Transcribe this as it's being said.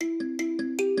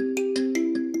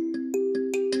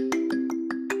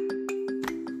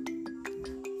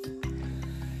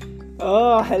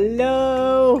Oh,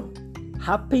 hello!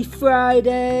 Happy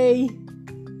Friday!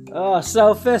 Oh,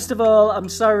 so first of all, I'm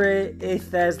sorry if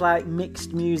there's like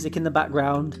mixed music in the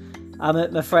background. I'm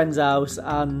at my friend's house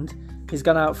and he's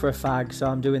gone out for a fag, so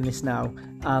I'm doing this now.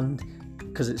 And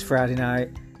because it's Friday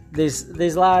night,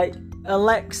 there's like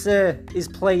Alexa is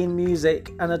playing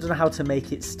music and I don't know how to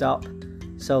make it stop.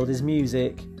 So there's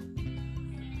music.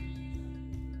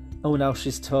 Oh, now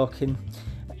she's talking.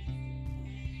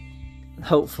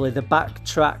 Hopefully the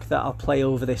backtrack that I'll play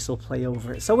over this will play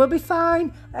over it. So we'll be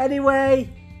fine.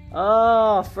 Anyway,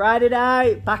 Friday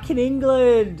night, back in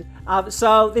England.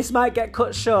 So this might get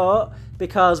cut short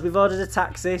because we've ordered a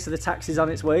taxi. So the taxi's on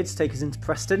its way to take us into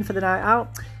Preston for the night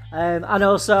out. And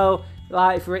also,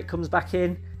 like, if Rick comes back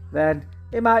in, then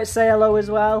he might say hello as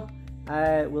well.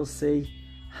 We'll see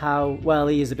how... Well,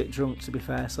 he is a bit drunk, to be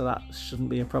fair, so that shouldn't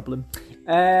be a problem.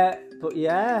 But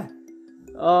yeah...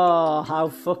 Oh, how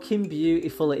fucking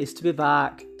beautiful it is to be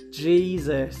back.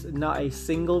 Jesus, not a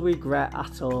single regret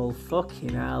at all.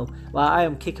 Fucking hell. Well, I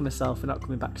am kicking myself for not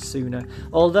coming back sooner.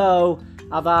 Although,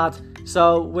 I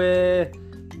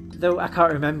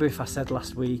can't remember if I said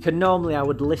last week. And normally I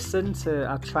would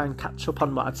I'd try and catch up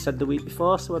on what I'd said the week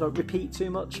before so I don't repeat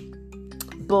too much.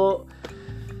 But,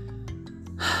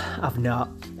 I've not.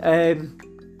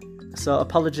 So,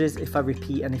 apologies if I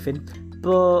repeat anything.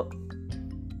 But...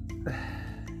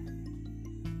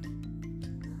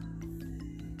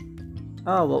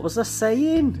 Oh, what was I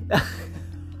saying?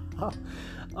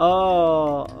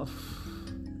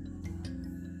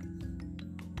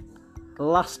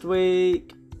 Last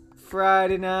week,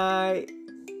 Friday night,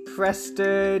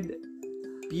 Preston,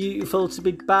 beautiful to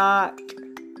be back.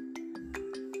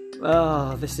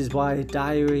 Oh, this is why a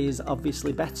diary is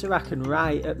obviously better. I can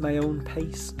write at my own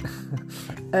pace.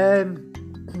 I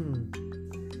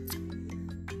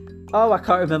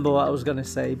can't remember what I was going to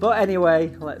say. But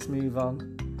anyway, let's move on.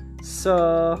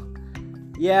 So,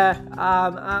 yeah,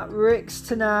 I'm at Rick's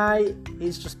tonight.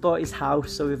 He's just bought his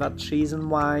house, so we've had cheese and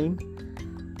wine.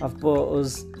 I've bought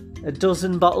us a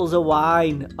dozen bottles of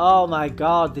wine. Oh my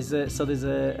god, there's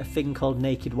a thing called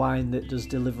Naked Wine that does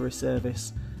delivery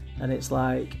service. And it's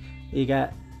like, you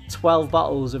get 12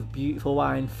 bottles of beautiful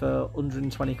wine for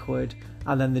 120 quid.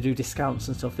 And then they do discounts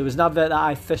and stuff. There was an advert that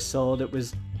I first saw that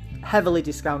was heavily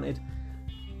discounted.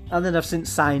 And then I've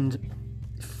since signed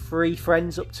 3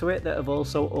 friends up to it that have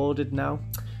also ordered now.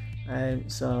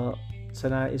 So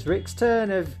tonight is Rick's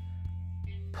turn of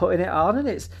putting it on,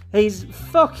 and he's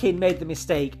fucking made the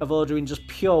mistake of ordering just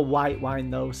pure white wine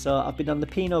though. So I've been on the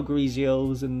Pinot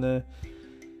Grigios and the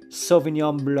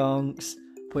Sauvignon Blancs,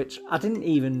 which I didn't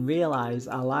even realise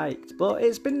I liked, but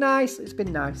it's been nice.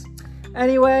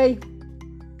 Anyway,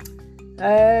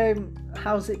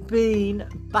 how's it been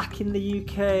back in the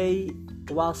UK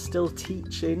while still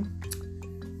teaching?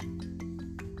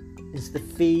 Is the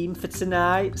theme for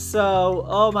tonight. So,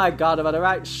 oh my god, I've had a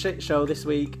right shit show this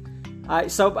week. I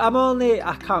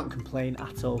can't complain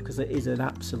at all because it is an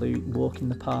absolute walk in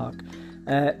the park.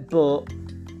 But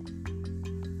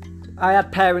I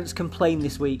had parents complain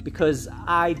this week because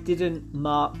I didn't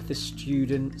mark the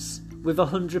students with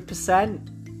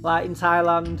 100%. Like in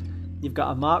Thailand, you've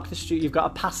got to mark the student, you've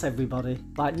got to pass everybody.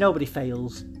 Like nobody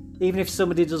fails. Even if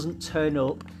somebody doesn't turn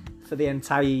up for the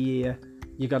entire year,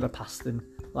 you got to pass them.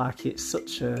 Like, it's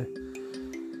such a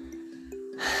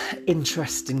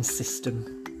interesting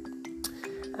system.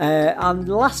 And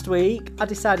last week, I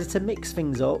decided to mix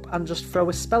things up and just throw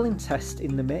a spelling test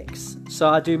in the mix. So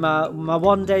I do my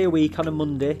one day a week on a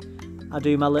Monday. I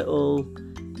do my little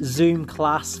Zoom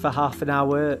class for half an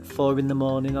hour at 4 in the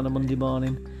morning on a Monday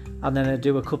morning. And then I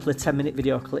do a couple of 10-minute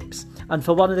video clips. And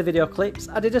for one of the video clips,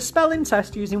 I did a spelling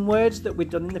test using words that we'd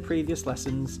done in the previous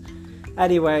lessons.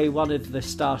 Anyway, one of the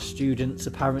star students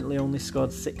apparently only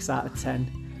scored 6 out of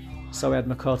 10. So I had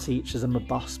my core teachers and my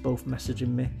boss both messaging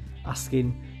me,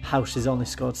 asking how she's only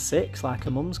scored 6. Like,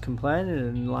 her mum's complaining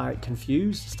and, like,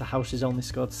 confused as to how she's only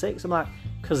scored 6. I'm like,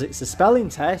 because it's a spelling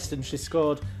test and she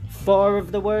scored 4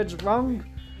 of the words wrong.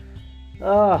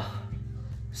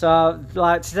 So,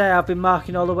 like, today I've been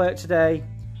marking all the work today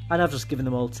and I've just given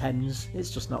them all 10s.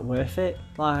 It's just not worth it.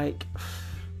 Like,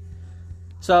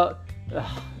 so...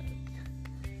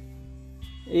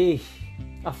 I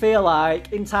feel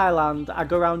like in Thailand I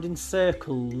go around in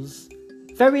circles,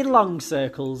 very long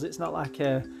circles. It's not like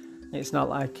a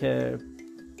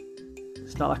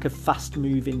fast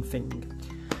moving thing.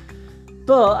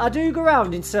 But I do go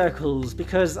around in circles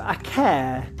because I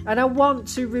care and I want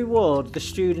to reward the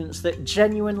students that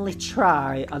genuinely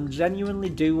try and genuinely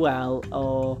do well,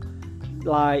 or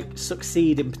like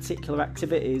succeed in particular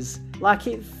activities, like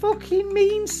it fucking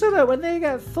means something when they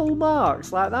get full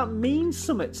marks. Like that means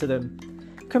something to them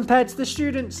compared to the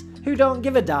students who don't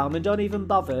give a damn and don't even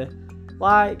bother.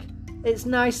 Like, it's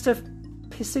nice to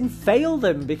piss and fail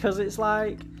them because it's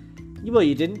like, well,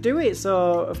 you didn't do it,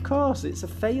 so of course it's a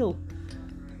fail.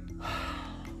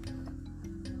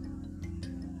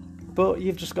 But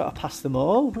you've just got to pass them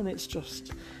all, and it's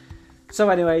just... So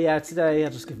anyway, yeah, today I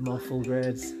just give them all full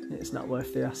grades. It's not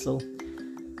worth the hassle.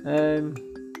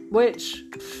 Which,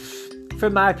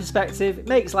 from my perspective, it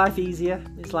makes life easier.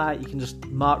 It's like you can just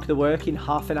mark the work in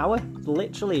half an hour.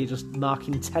 Literally, just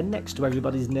marking 10 next to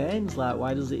everybody's names. Like,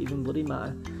 why does it even bloody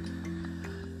matter?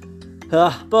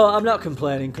 But I'm not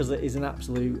complaining because it is an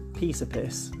absolute piece of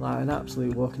piss. Like, an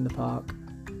absolute walk in the park.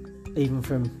 Even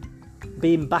from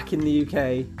being back in the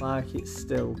UK, like, it's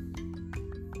still...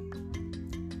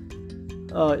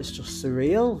 Oh, it's just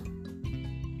surreal.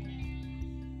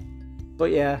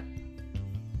 But yeah,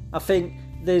 I think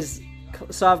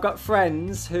so I've got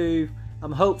friends who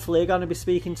I'm hopefully going to be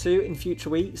speaking to in future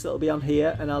weeks that'll be on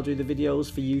here, and I'll do the videos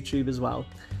for YouTube as well,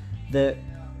 that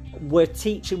were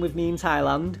teaching with me in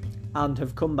Thailand and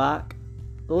have come back.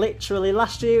 Literally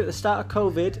last year at the start of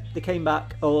COVID, they came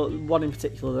back, or one in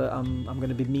particular that I'm going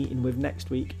to be meeting with next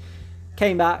week,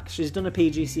 came back, she's done a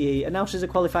PGCE, and now she's a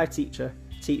qualified teacher,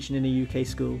 teaching in a UK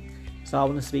school. So I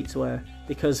want to speak to her,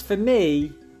 because for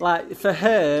me, like, for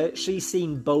her, she's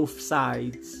seen both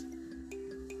sides.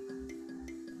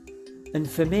 And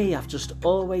for me, I've just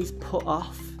always put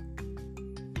off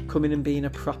coming and being a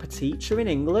proper teacher in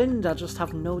England. I just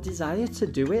have no desire to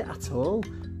do it at all.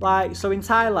 Like, so in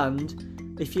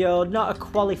Thailand, if you're not a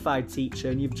qualified teacher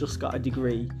and you've just got a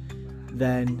degree,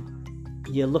 then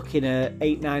you're looking at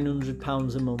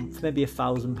 £800-900 a month, maybe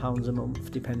 £1,000 a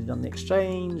month, depending on the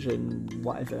exchange and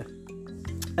whatever.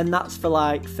 And that's for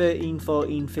like 13,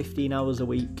 14, 15 hours a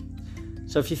week.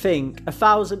 So if you think say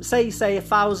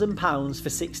 £1,000 for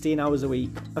 16 hours a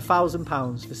week,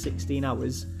 £1,000 for 16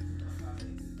 hours.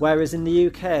 Whereas in the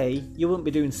UK, you wouldn't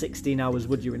be doing 16 hours,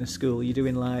 would you, in a school? You're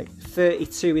doing like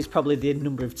 32 is probably the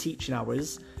number of teaching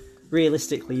hours.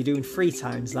 Realistically, you're doing 3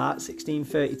 times that, 16,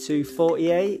 32,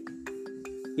 48.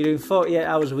 You're doing 48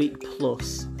 hours a week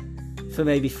plus for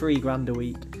maybe £3,000 a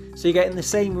week. So you're getting the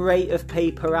same rate of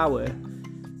pay per hour.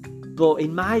 But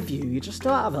in my view, you just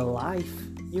don't have a life.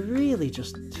 You really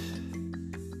just...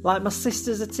 Like, my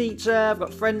sister's a teacher, I've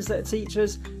got friends that are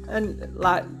teachers, and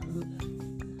like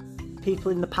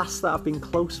people in the past that I've been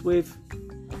close with.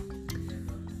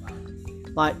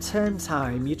 Like, term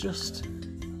time,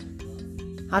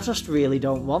 I just really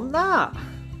don't want that.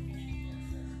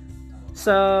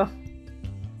 So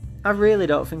I really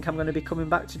don't think I'm going to be coming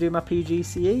back to do my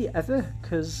PGCE ever,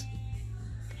 because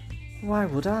why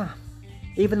would I?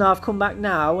 Even though I've come back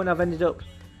now and I've ended up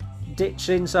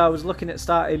ditching, so I was looking at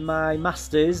starting my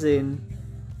Masters in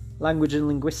Language and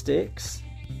Linguistics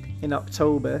in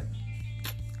October.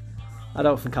 I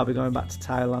don't think I'll be going back to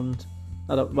Thailand.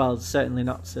 Certainly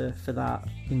not for that,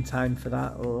 in time for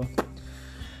that, or...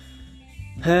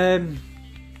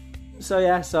 So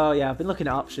yeah, I've been looking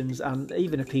at options, and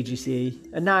even a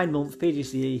PGCE, a 9-month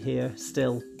PGCE here,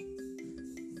 still.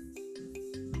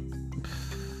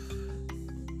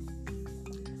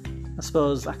 I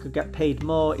suppose I could get paid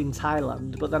more in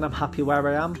Thailand, but then I'm happy where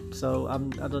I am, so I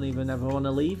don't even ever want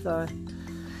to leave there.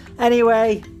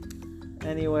 Anyway,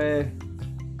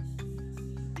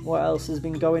 what else has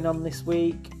been going on this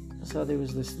week? So there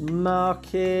was this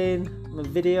marking, my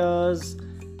videos,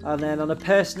 and then on a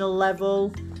personal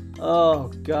level, oh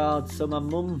God, so my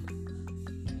mum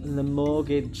and the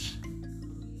mortgage.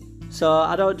 So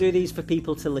I don't do these for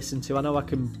people to listen to. I know I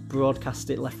can broadcast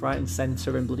it left, right and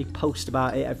centre and bloody post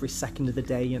about it every second of the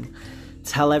day and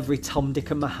tell every Tom,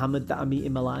 Dick and Mohammed that I meet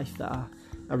in my life that I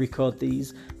record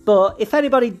these. But if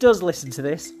anybody does listen to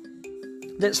this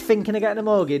that's thinking of getting a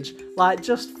mortgage, like,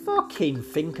 just fucking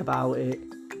think about it.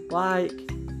 Like,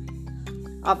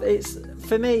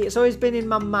 for me, it's always been in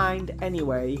my mind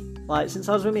anyway. Like, since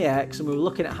I was with my ex and we were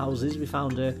looking at houses, we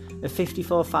found a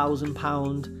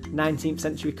 £54,000 19th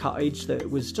century cottage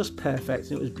that was just perfect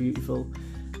and it was beautiful.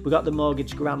 We got the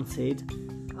mortgage granted,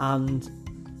 and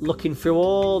looking through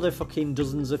all the fucking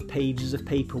dozens of pages of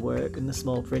paperwork and the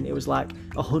small print, it was like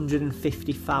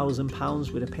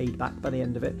 £150,000 we'd have paid back by the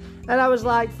end of it. And I was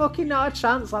like, fucking not a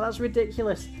chance, like, that's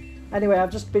ridiculous. Anyway, I've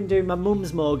just been doing my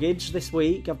mum's mortgage this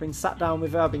week. I've been sat down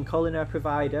with her, I've been calling her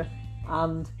provider,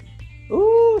 and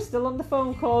still on the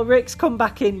phone call. Rick's come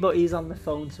back in, but he's on the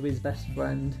phone to his best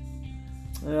friend.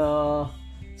 Oh,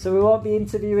 so we won't be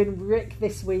interviewing Rick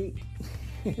this week.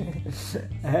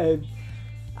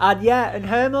 And yeah, and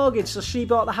her mortgage, so she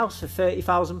bought the house for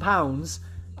 £30,000,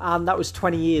 and that was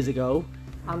 20 years ago.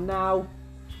 And now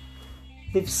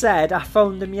they've said, I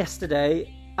phoned them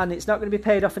yesterday, and it's not going to be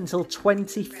paid off until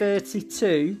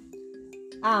 2032.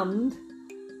 And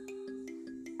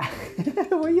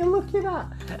what are you looking at?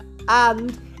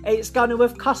 And it's going to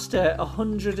have cost her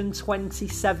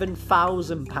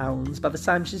 £127,000 by the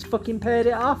time she's fucking paid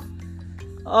it off.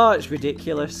 Oh, it's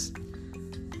ridiculous.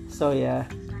 So yeah,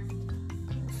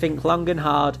 think long and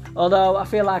hard. Although I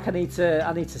feel like I need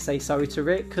to say sorry to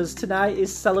Rick, because tonight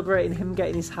is celebrating him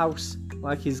getting his house,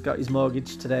 like he's got his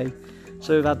mortgage today.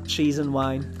 So we've had cheese and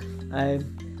wine.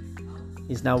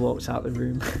 He's now walked out the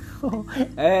room.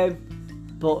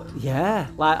 But yeah,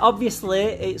 like obviously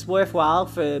it's worthwhile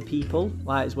for people.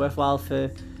 Like it's worthwhile for,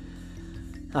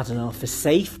 I don't know, for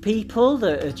safe people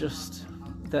that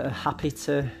are happy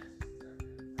to,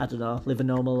 I don't know, live a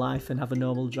normal life and have a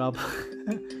normal job.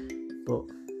 But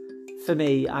for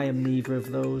me, I am neither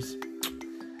of those.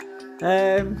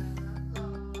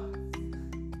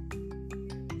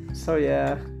 So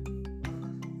yeah,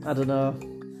 I don't know.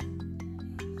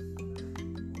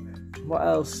 What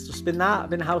else? Just been that. I've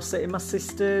been house sitting my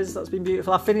sisters. That's been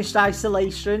beautiful. I finished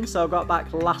isolation, so I got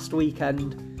back last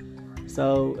weekend.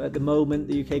 So at the moment,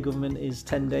 the UK government is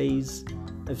 10 days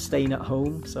of staying at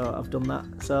home. So I've done that.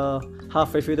 So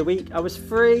halfway through the week, I was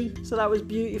free. So that was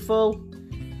beautiful.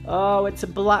 Oh, I went to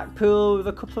Blackpool with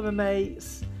a couple of my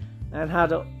mates and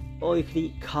had all you could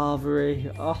eat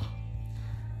carvery. Oh.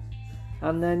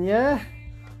 And then, yeah,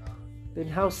 been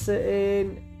house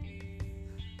sitting,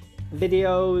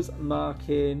 videos,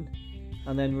 marking,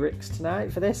 and then Rick's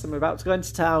tonight for this, and we're about to go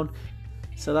into town.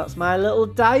 So that's my little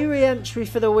diary entry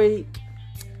for the week.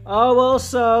 Oh,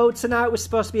 also, tonight was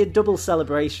supposed to be a double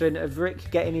celebration of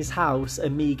Rick getting his house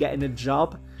and me getting a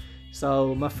job.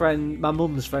 So my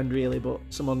mum's friend really, but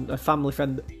a family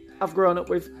friend that I've grown up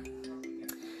with,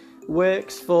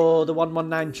 works for the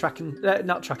 119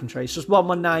 not track and trace, just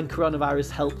 119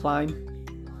 coronavirus helpline.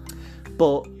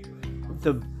 But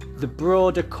the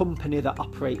broader company that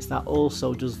operates that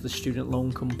also does the student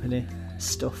loan company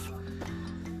stuff.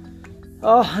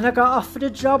 Oh, and I got offered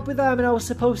a job with them, and I was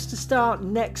supposed to start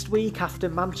next week after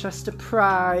Manchester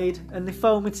Pride, and they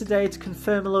phoned me today to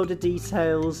confirm a load of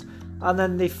details, and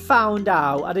then they found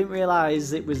out, I didn't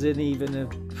realise it was even a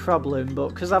problem, but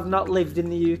because I've not lived in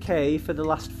the UK for the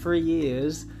last 3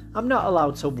 years, I'm not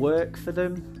allowed to work for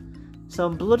them. So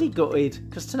I'm bloody gutted,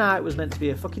 because tonight was meant to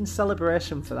be a fucking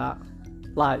celebration for that.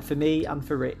 Like, for me and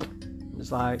for Rick. It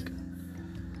was like,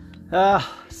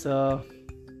 so,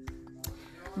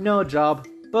 no job.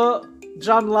 But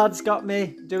John Ladd's got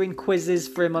me doing quizzes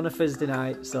for him on a Thursday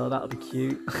night, so that'll be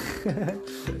cute.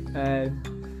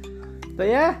 But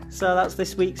yeah, so that's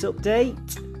this week's update.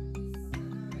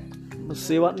 We'll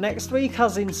see what next week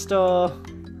has in store.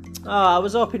 Oh, I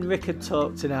was hoping Rick had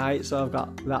talked tonight, so I've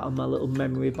got that on my little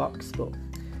memory box, but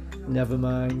never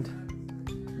mind.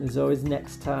 There's always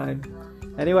next time.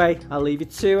 Anyway, I'll leave you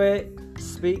to it.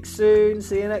 Speak soon.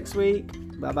 See you next week.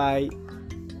 Bye-bye.